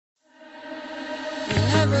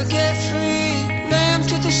never get free. Lamb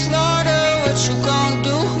to the slaughter. What you gon'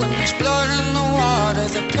 do when there's blood in the water?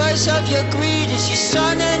 The price of your greed is your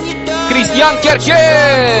son and your daughter. Cristian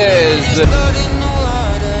Cherchez. Blood in the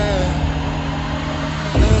water.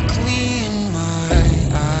 Look me in my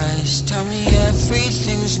eyes. Tell me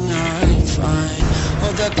everything's not fine.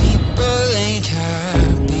 All the people ain't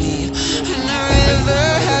happy, and the river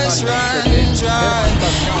has run dry.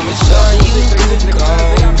 You thought you could go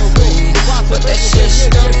free, but the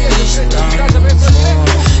system is done for.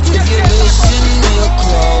 If you listen real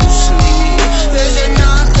closely, there's a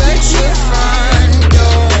knock at your front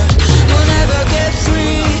door. You'll never get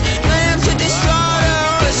free. Lamb to the slaughter.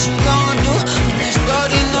 What you gonna do when there's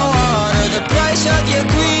blood in the water? The price of your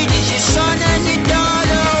greed is your son and your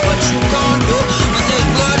daughter. What you gonna do when there's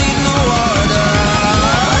blood in the water?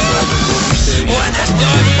 When there's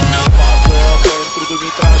blood in the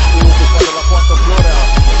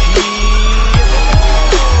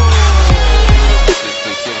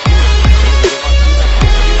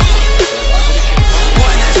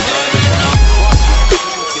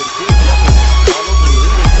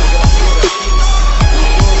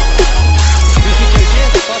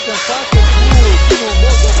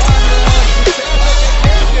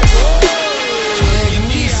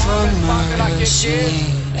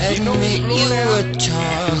admit you were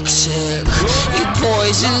toxic. You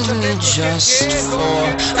poisoned me just for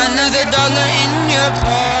another dollar in your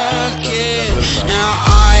pocket. Now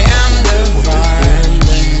I am the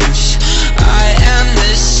violence, I am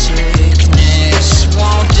the sickness.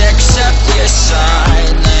 Won't accept your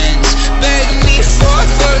silence. Beg me for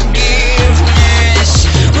forgiveness.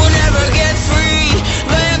 We'll never get free.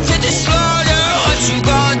 Lamb to the slaughter. What you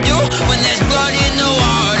gonna do when there's blood in the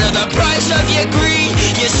water? The price of your greed,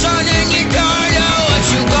 your son and your daughter. What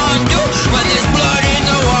you gonna do when there's blood in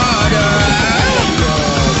the water?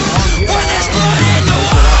 When there's blood in the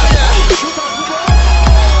water.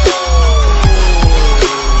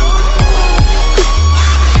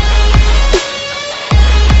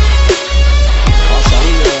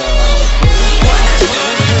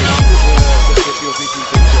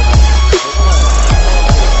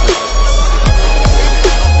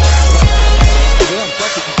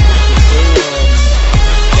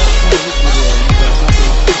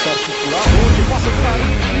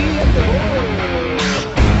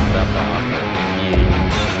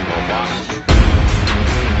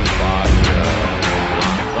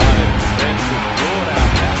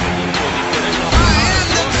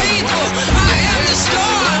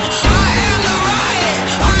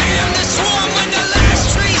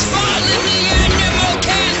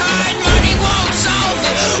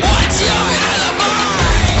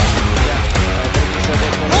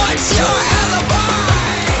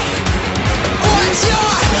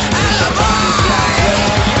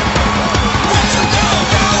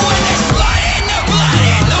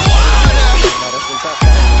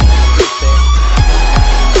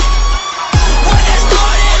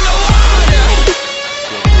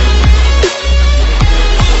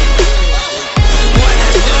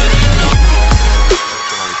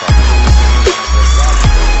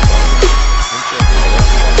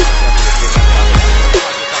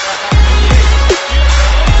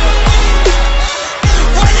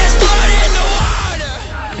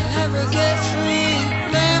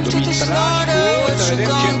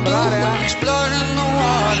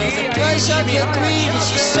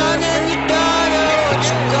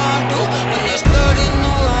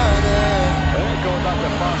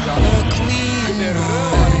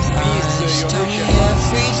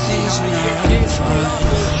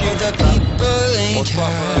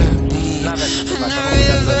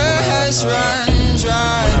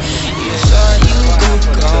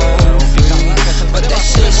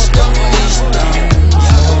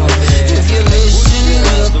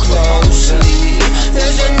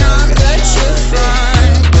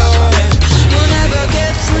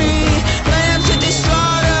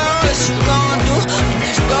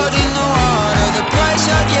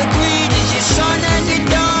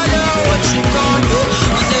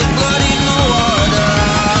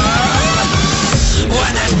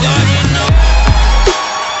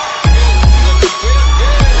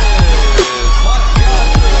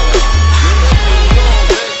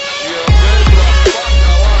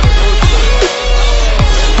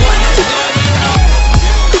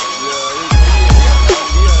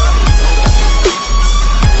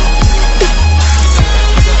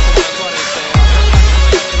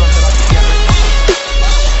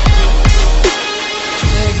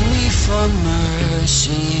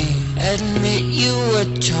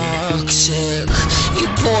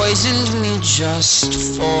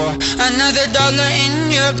 just for another dollar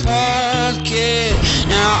in your pocket.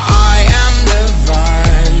 Now Now I am the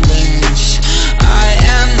violence, I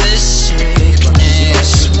am the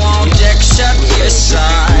sickness. Won't accept your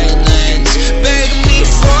silence, beg me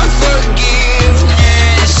for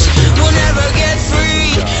forgiveness. We'll never get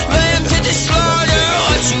free, lamb to the slaughter.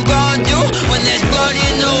 What you gonna do when there's blood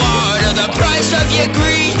in the water? The price of your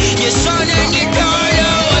greed, your son and your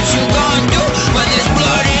daughter. What you gonna do when there's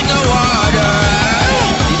blood in the water?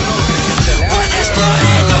 When there's blood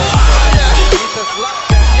in the water.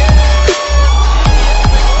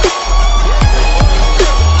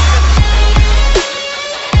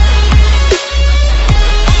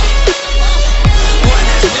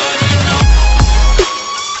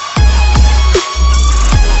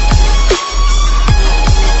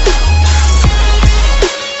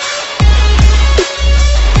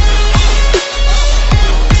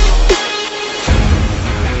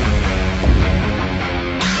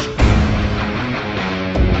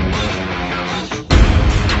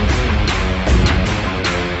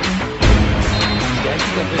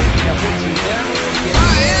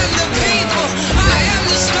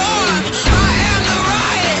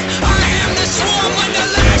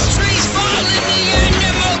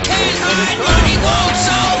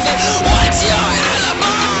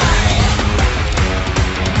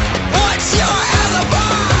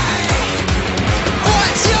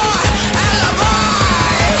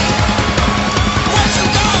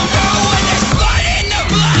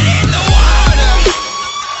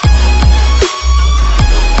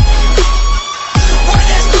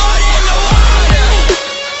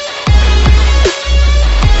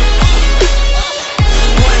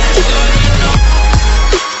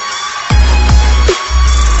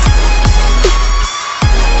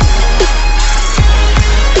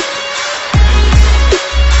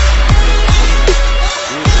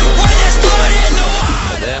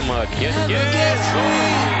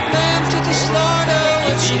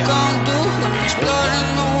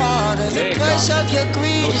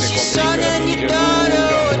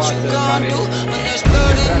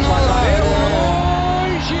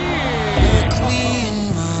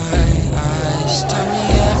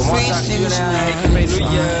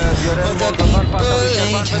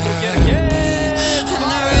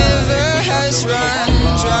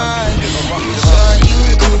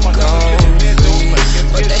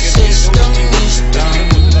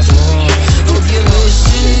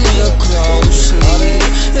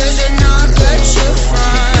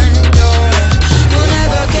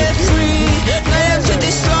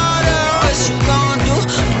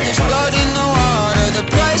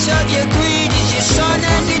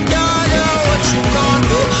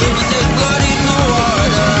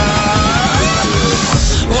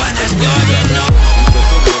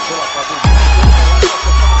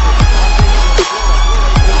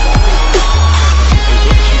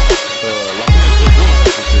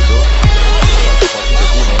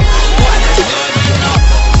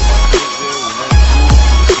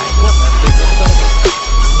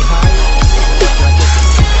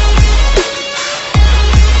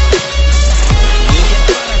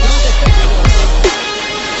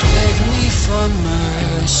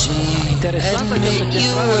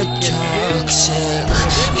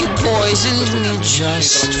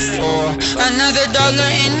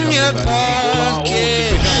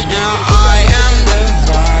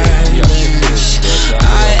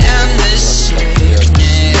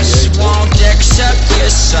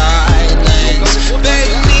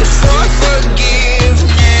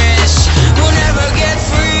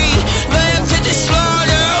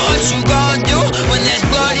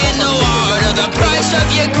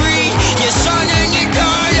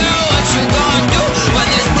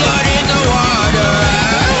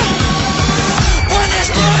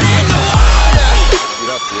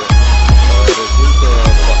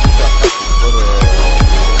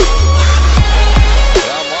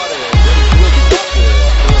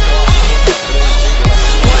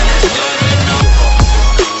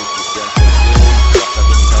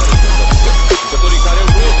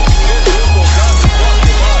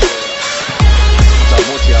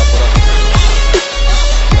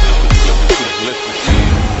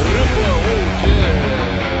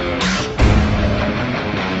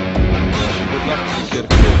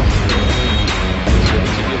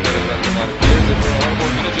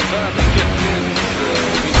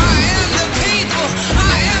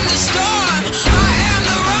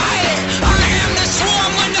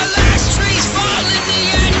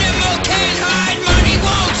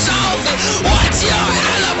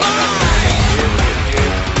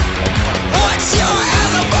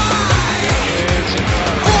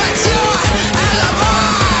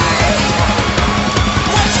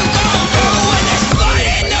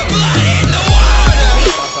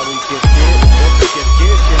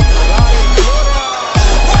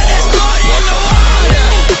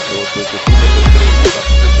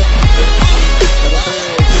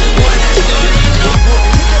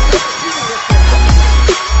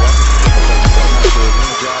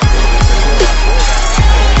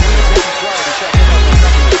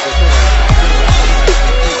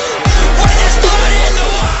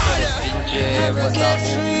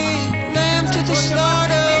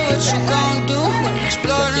 what you gon' do when there's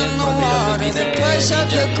blood in the water? The price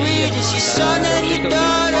of your greed is your son and your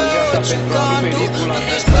daughter. What you gon' do when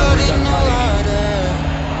there's blood in the water?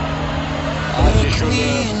 Look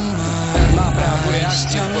me in my eyes,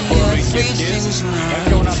 tell me everything's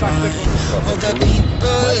not fine. All the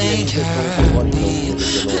people ain't happy,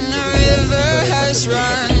 and the river has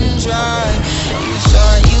run dry. You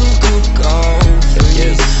thought you could go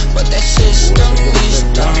free, but that system is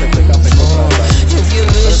done for. If you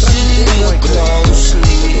listen real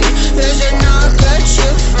closely, there's a knock at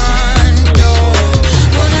your front door.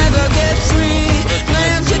 You'll never get free,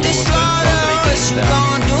 lamb to the slaughter. What you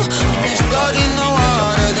gon' do when there's blood in the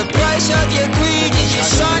water? The price of your greed is your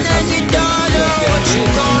son and your daughter. What you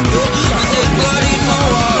gon' do when there's blood in the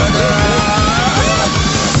water?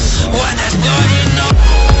 When there's blood in the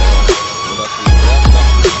water.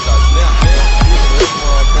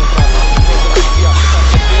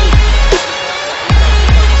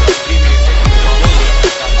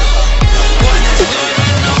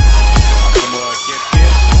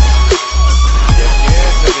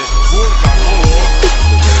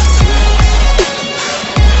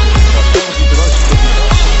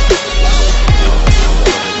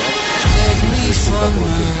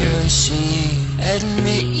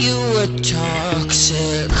 Admit you were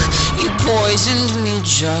toxic. You poisoned me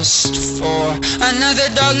just for another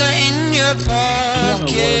dollar in your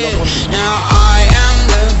pocket. Now I am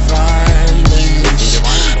the violence,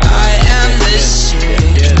 I am the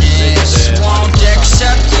sickness. Won't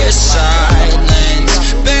accept your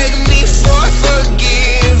silence, beg me for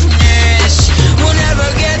forgiveness. We'll never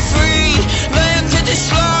get free, lamb to the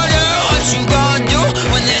slaughter. What you gonna do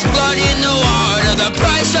when there's blood in the water? The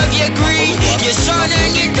price of your greed, your son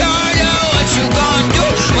and your daughter. What you gonna do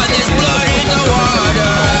when there's blood in the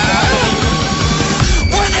water?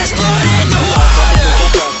 When there's blood in the water.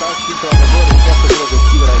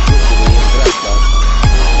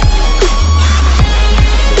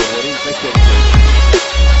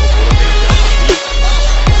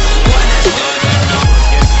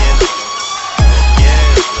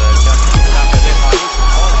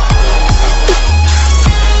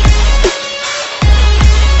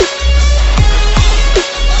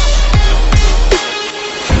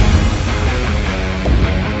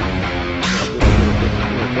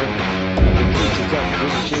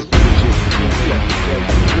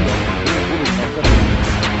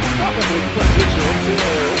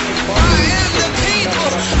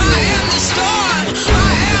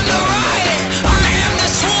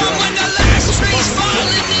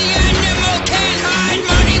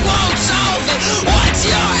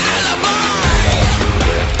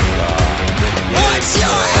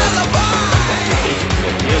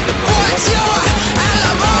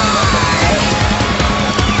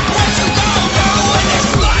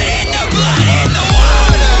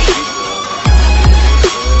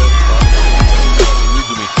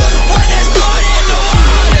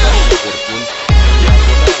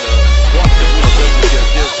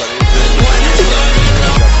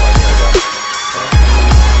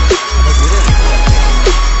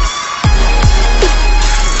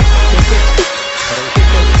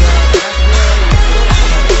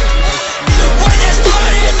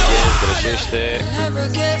 Never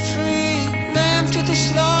get free, lamb to the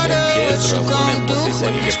slaughter. What you gonna do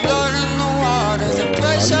when there's blood in the water? The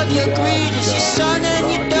price of your greed is your son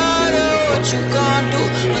and your daughter. What you gonna do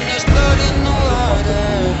when there's blood in the water?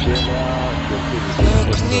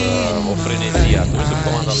 Look me in my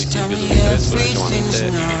eyes, tell me everything's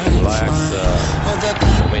not fine. All the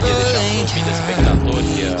people ain't happy,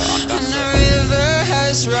 and the river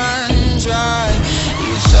has run